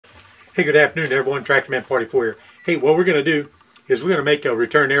Hey, good afternoon everyone, TractorMan44 here. Hey, what we're going to do is we're going to make a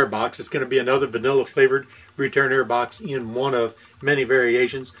return air box. It's going to be another vanilla flavored return air box in one of many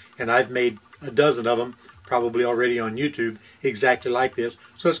variations, and I've made a dozen of them probably already on YouTube exactly like this.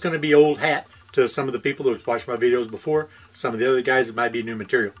 So it's going to be old hat to some of the people that have watched my videos before. Some of the other guys, it might be new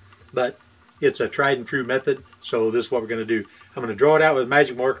material, but it's a tried and true method. So this is what we're going to do. I'm going to draw it out with a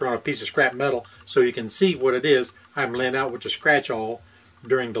magic marker on a piece of scrap metal so you can see what it is I'm laying out with the scratch all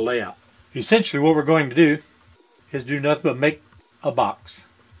during the layout. Essentially what we're going to do is do nothing but make a box.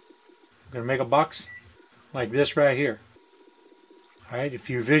 I'm going to make a box like this right here. Alright, if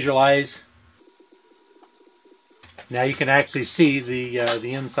you visualize, now you can actually see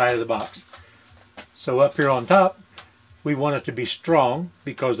the inside of the box. So up here on top, we want it to be strong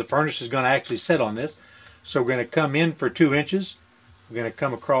because the furnace is going to actually sit on this. So we're going to come in for 2 inches. We're going to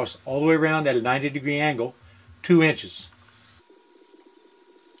come across all the way around at a 90-degree angle, 2 inches.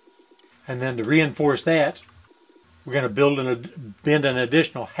 And then to reinforce that, we're going to bend an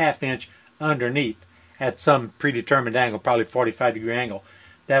additional ½ inch underneath at some predetermined angle, probably 45-degree angle.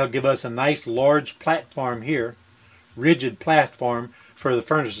 That'll give us a nice large platform here, rigid platform for the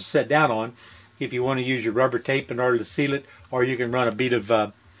furnace to sit down on. If you want to use your rubber tape in order to seal it, or you can run a bead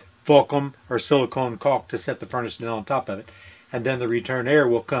of Vulcan or silicone caulk to set the furnace down on top of it. And then the return air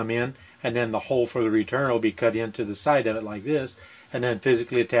will come in, and then the hole for the return will be cut into the side of it like this, and then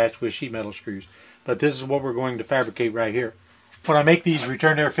physically attached with sheet metal screws. But this is what we're going to fabricate right here. When I make these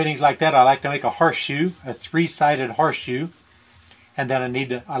return air fittings like that, I like to make a horseshoe, a 3-sided horseshoe, and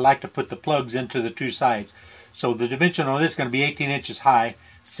then I like to put the plugs into the 2 sides. So the dimension on this is going to be 18 inches high,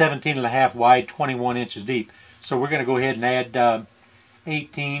 17.5 wide, 21 inches deep. So we're going to go ahead and add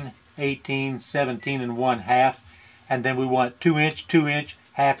 18, 18, 17 and 1/2, and then we want 2 inch, 2 inch,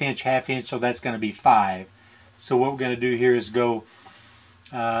 ½ inch, ½ inch, so that's going to be 5. So what we're going to do here is go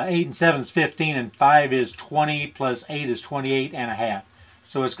 8 and 7 is 15, and 5 is 20, plus 8 is 28.5.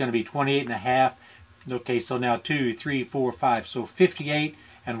 So it's going to be 28.5. Okay, so now 2, 3, 4, 5. So 58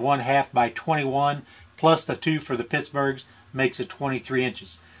 and 1/2 by 21, plus the 2 for the Pittsburghs, makes it 23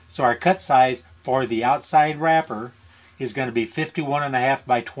 inches. So our cut size for the outside wrapper is going to be 51.5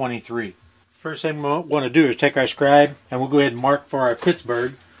 by 23. First thing we want to do is take our scribe, and we'll go ahead and mark for our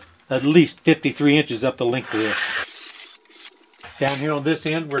Pittsburgh at least 53 inches up the length of this. Down here on this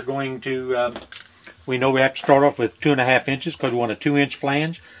end, we're going to, we know we have to start off with 2.5 inches because we want a 2-inch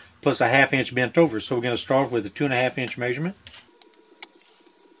flange plus a ½ inch bent over. So we're going to start off with a 2.5 inch measurement.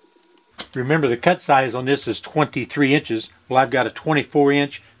 Remember, the cut size on this is 23 inches. Well, I've got a 24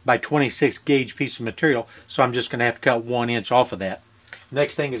 inch by 26 gauge piece of material, so I'm just going to have to cut 1 inch off of that.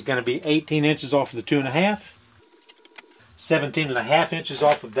 Next thing is going to be 18 inches off of the 2.5, 17.5 inches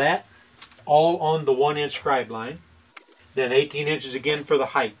off of that, all on the 1 inch scribe line. Then 18 inches again for the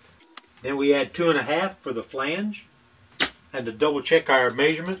height. Then we add 2.5 for the flange. And to double check our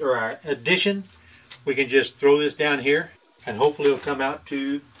measurement or our addition, we can just throw this down here, and hopefully it'll come out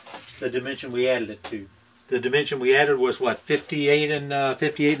to the dimension we added it to. The dimension we added was what, 58 and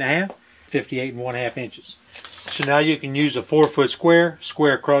 58.5? 58 and 1/2 inches. So now you can use a 4-foot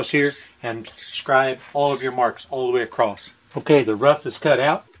square across here, and scribe all of your marks all the way across. Okay, the rough is cut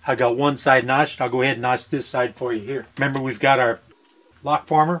out. I got one side notched. I'll go ahead and notch this side for you here. Remember, we've got our lock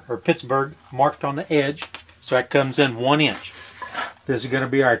former or Pittsburgh marked on the edge, so that comes in 1 inch. This is going to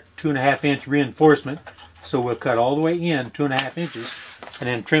be our 2.5 inch reinforcement, so we'll cut all the way in 2.5 inches and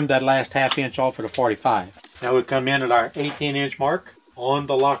then trim that last ½ inch off at a 45. Now we come in at our 18 inch mark on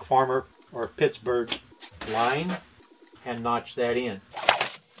the lock former or Pittsburgh line and notch that in.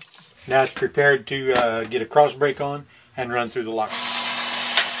 Now it's prepared to get a cross break on and run through the lock.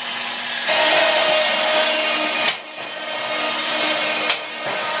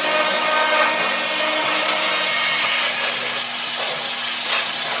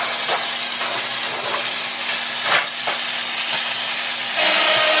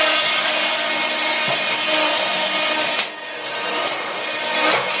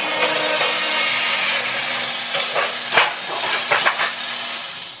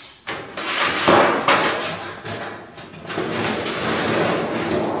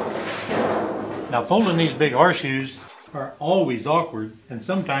 Now, folding these big horseshoes are always awkward and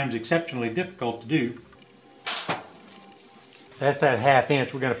sometimes exceptionally difficult to do. That's that ½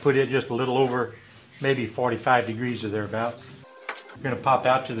 inch. We're going to put it just a little over maybe 45 degrees or thereabouts. We're going to pop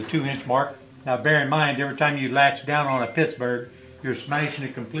out to the 2 inch mark. Now bear in mind, every time you latch down on a Pittsburgh, you're smashing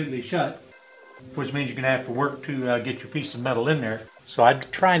it completely shut, which means you're going to have to work to get your piece of metal in there. So I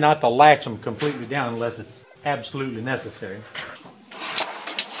try not to latch them completely down unless it's absolutely necessary.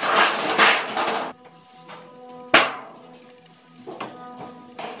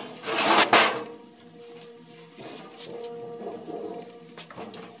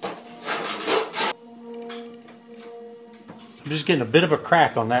 just getting a bit of a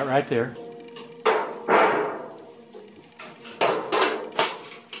crack on that right there.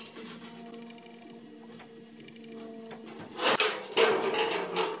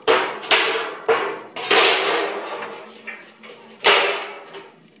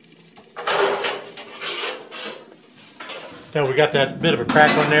 Now we got that bit of a crack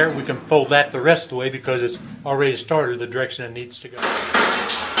on there. We can fold that the rest of the way because it's already started the direction it needs to go.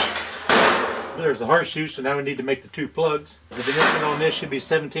 There's the horseshoe, so now we need to make the two plugs. The dimension on this should be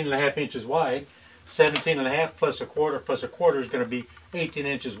 17.5 inches wide. 17.5 plus a quarter is going to be 18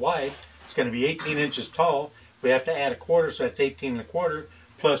 inches wide. It's going to be 18 inches tall. We have to add a quarter, so that's 18.25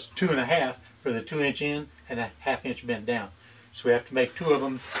 plus 2.5 for the 2-inch in and a 1/2 inch bent down. So we have to make two of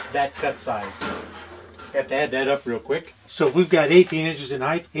them that cut size. We have to add that up real quick. So if we've got 18 inches in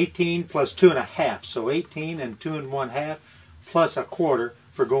height, 18 plus 2.5, so 18 and 2 1/2 plus a quarter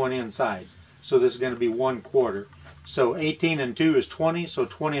for going inside. So this is going to be 1/4. So 18 and 2 is 20, so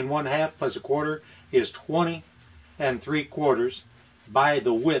 20 1/2 plus a quarter is 20 3/4 by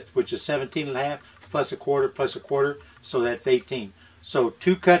the width, which is 17.5 plus a quarter, so that's 18. So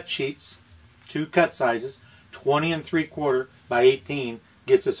two cut sheets, two cut sizes, 20 3/4 by 18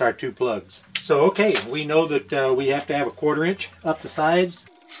 gets us our two plugs. So okay, we know that we have to have a 1/4 inch up the sides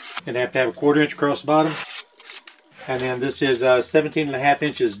and have to have a 1/4 inch across the bottom. And then this is 17.5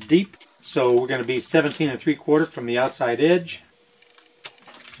 inches deep. So we're going to be 17 3/4 from the outside edge.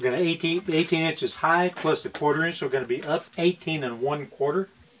 We're going to 18 inches high plus a 1/4 inch, so we're going to be up 18 1/4.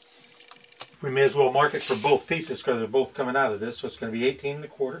 We may as well mark it for both pieces because they're both coming out of this. So it's going to be 18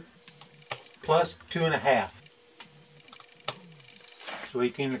 1/4 plus 2.5. So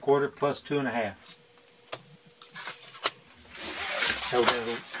 18 1/4 plus 2.5. Now we're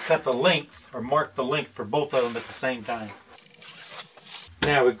going to cut the length or mark the length for both of them at the same time.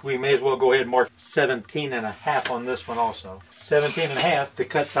 Now we may as well go ahead and mark 17.5 on this one also. 17.5, the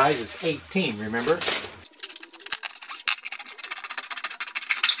cut size is 18, remember?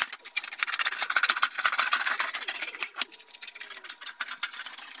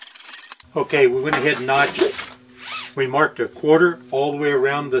 Okay, we went ahead and notched. We marked a 1/4 all the way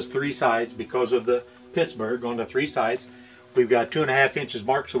around those three sides because of the Pittsburgh on the three sides. We've got 2.5 inches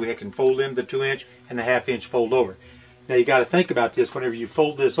marked so we can fold in the 2-inch and a 1/2 inch fold over. Now you got to think about this whenever you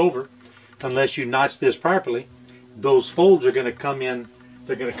fold this over. Unless you notch this properly, those folds are going to come in.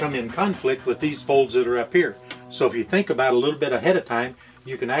 They're going to come in conflict with these folds that are up here. So if you think about it a little bit ahead of time,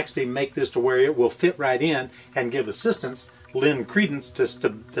 you can actually make this to where it will fit right in and give assistance, lend credence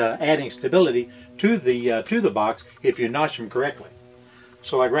to adding stability to the box if you notch them correctly.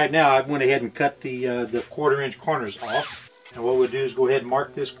 So like right now, I went ahead and cut the 1/4 inch corners off. And what we'll do is go ahead and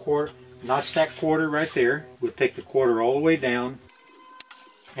mark this quarter. Notch that 1/4 right there. We'll take the 1/4 all the way down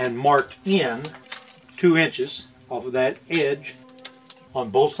and mark in 2 inches off of that edge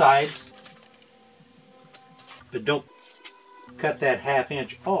on both sides. But don't cut that 1/2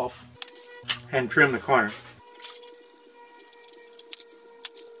 inch off and trim the corner.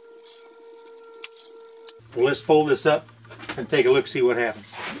 Well, let's fold this up and take a look, see what happens.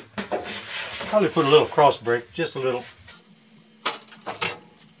 Probably put a little cross break, just a little.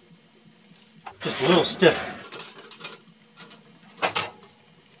 Just a little stiff.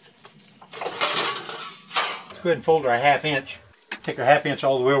 Let's go ahead and fold our 1/2 inch. Take our 1/2 inch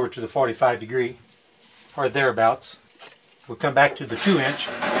all the way over to the 45 degree or thereabouts. We'll come back to the 2 inch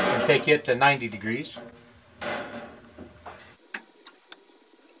and take it to 90 degrees.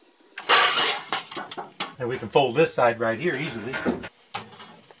 And we can fold this side right here easily.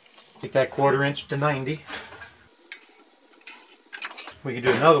 Take that 1/4 inch to 90. We can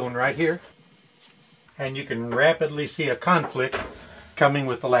do another one right here. And you can rapidly see a conflict coming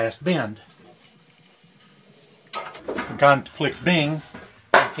with the last bend. The conflict being,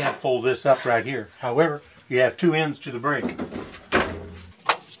 you can't fold this up right here. However, you have two ends to the break.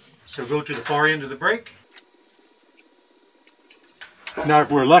 So go to the far end of the break. Now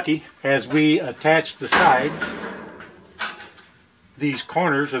if we're lucky, as we attach the sides, these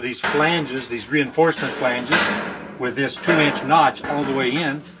corners or these flanges, these reinforcement flanges, with this 2-inch notch all the way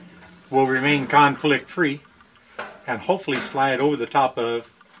in, will remain conflict free and hopefully slide over the top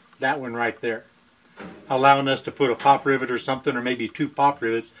of that one right there, allowing us to put a pop rivet or something, or maybe 2 pop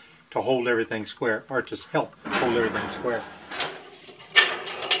rivets to hold everything square, or to help hold everything square.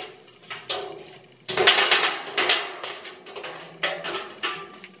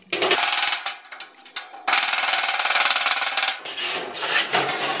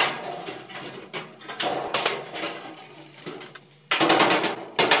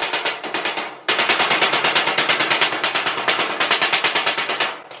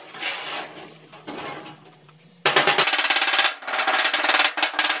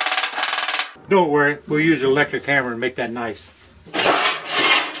 Don't worry, we'll use an electric hammer and make that nice. Look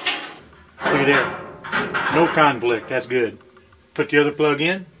at there. No conflict, that's good. Put the other plug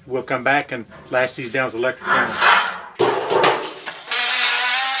in, we'll come back and lash these down with the electric hammer.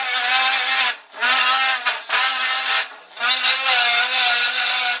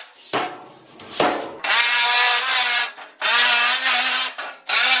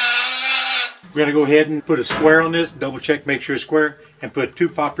 We're going to go ahead and put a square on this, double check, make sure it's square, and put 2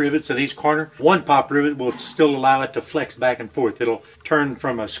 pop rivets at each corner. 1 pop rivet will still allow it to flex back and forth. It'll turn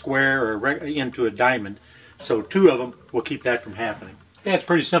from a square or into a diamond. So 2 of them will keep that from happening. Yeah, it's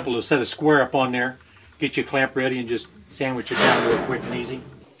pretty simple to set a square up on there, get your clamp ready, and just sandwich it down real quick and easy.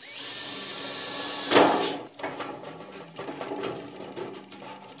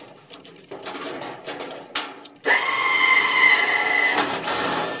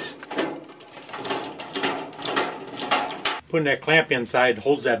 Putting that clamp inside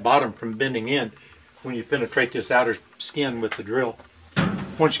holds that bottom from bending in when you penetrate this outer skin with the drill.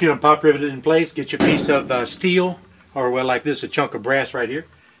 Once you get them pop riveted in place, get your piece of steel, or well, like this, a chunk of brass right here.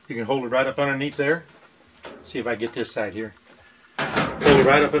 You can hold it right up underneath there. See if I get this side here. Hold it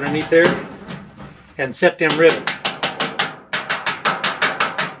right up underneath there and set them rivets.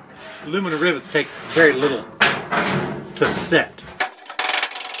 Aluminum rivets take very little to set.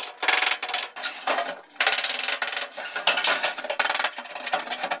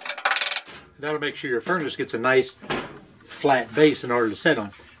 That'll make sure your furnace gets a nice flat base in order to set on.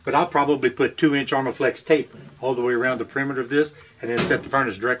 But I'll probably put 2-inch Armaflex tape all the way around the perimeter of this and then set the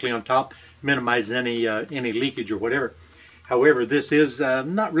furnace directly on top, minimize any leakage or whatever. However, this is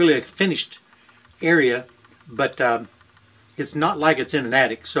not really a finished area, but it's not like it's in an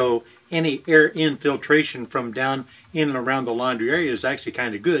attic, so any air infiltration from down in and around the laundry area is actually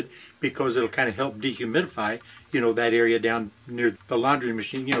kind of good, because it'll kind of help dehumidify, that area down near the laundry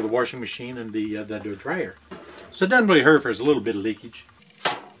machine, the washing machine and the dryer. So it doesn't really hurt if there's a little bit of leakage,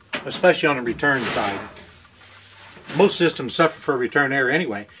 especially on the return side. Most systems suffer for return error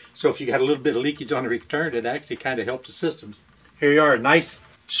anyway, so if you got a little bit of leakage on the return, it actually kind of helps the systems. Here you are, a nice,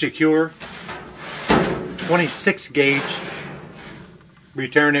 secure 26 gauge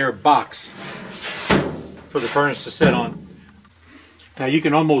return air box for the furnace to sit on. Now you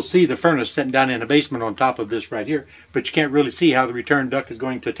can almost see the furnace sitting down in the basement on top of this right here, but you can't really see how the return duct is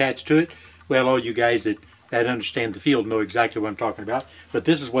going to attach to it. Well, all you guys that understand the field know exactly what I'm talking about, but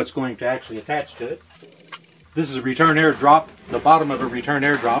this is what's going to actually attach to it. This is a return air drop, the bottom of a return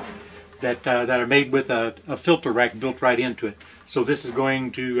air drop that are made with a filter rack built right into it. So this is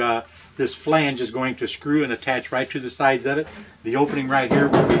going to, this flange is going to screw and attach right to the sides of it. The opening right here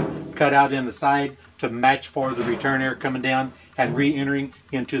will be cut out in the side to match for the return air coming down and re-entering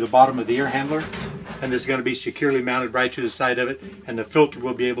into the bottom of the air handler. And this is going to be securely mounted right to the side of it, and the filter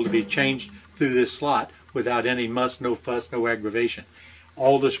will be able to be changed through this slot without any muss, no fuss, no aggravation.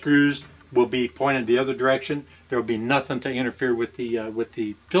 All the screws will be pointed the other direction. There will be nothing to interfere with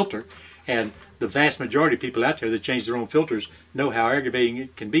the filter. And the vast majority of people out there that change their own filters know how aggravating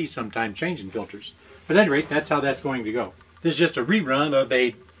it can be sometimes changing filters. But at any rate, that's how that's going to go. This is just a rerun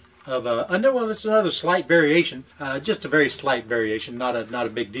well, it's another slight variation, just a very slight variation, not a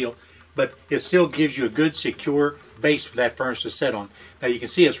big deal. But it still gives you a good, secure base for that furnace to set on. Now you can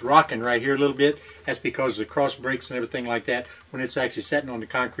see it's rocking right here a little bit. That's because of the cross breaks and everything like that. When it's actually sitting on the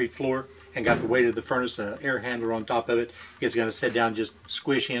concrete floor and got the weight of the furnace, air handler on top of it, it's going to sit down, just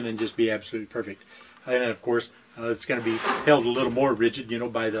squish in and just be absolutely perfect. And then of course, it's going to be held a little more rigid,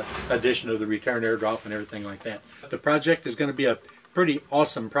 by the addition of the return air drop and everything like that. The project is going to be a pretty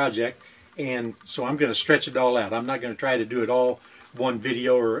awesome project, and so I'm going to stretch it all out. I'm not going to try to do it all one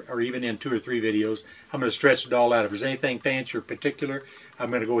video or even in 2 or 3 videos. I'm going to stretch it all out. If there's anything fancy or particular, I'm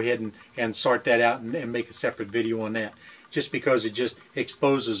going to go ahead and sort that out and make a separate video on that, just because it just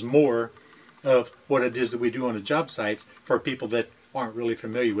exposes more of what it is that we do on the job sites for people that aren't really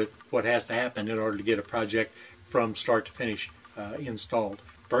familiar with what has to happen in order to get a project from start to finish installed.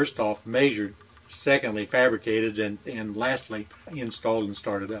 First off, measured, secondly, fabricated, and lastly, installed and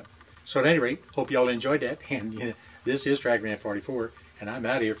started up. So at any rate, hope you all enjoyed that, and this is TrackMan 44, and I'm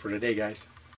out of here for today, guys.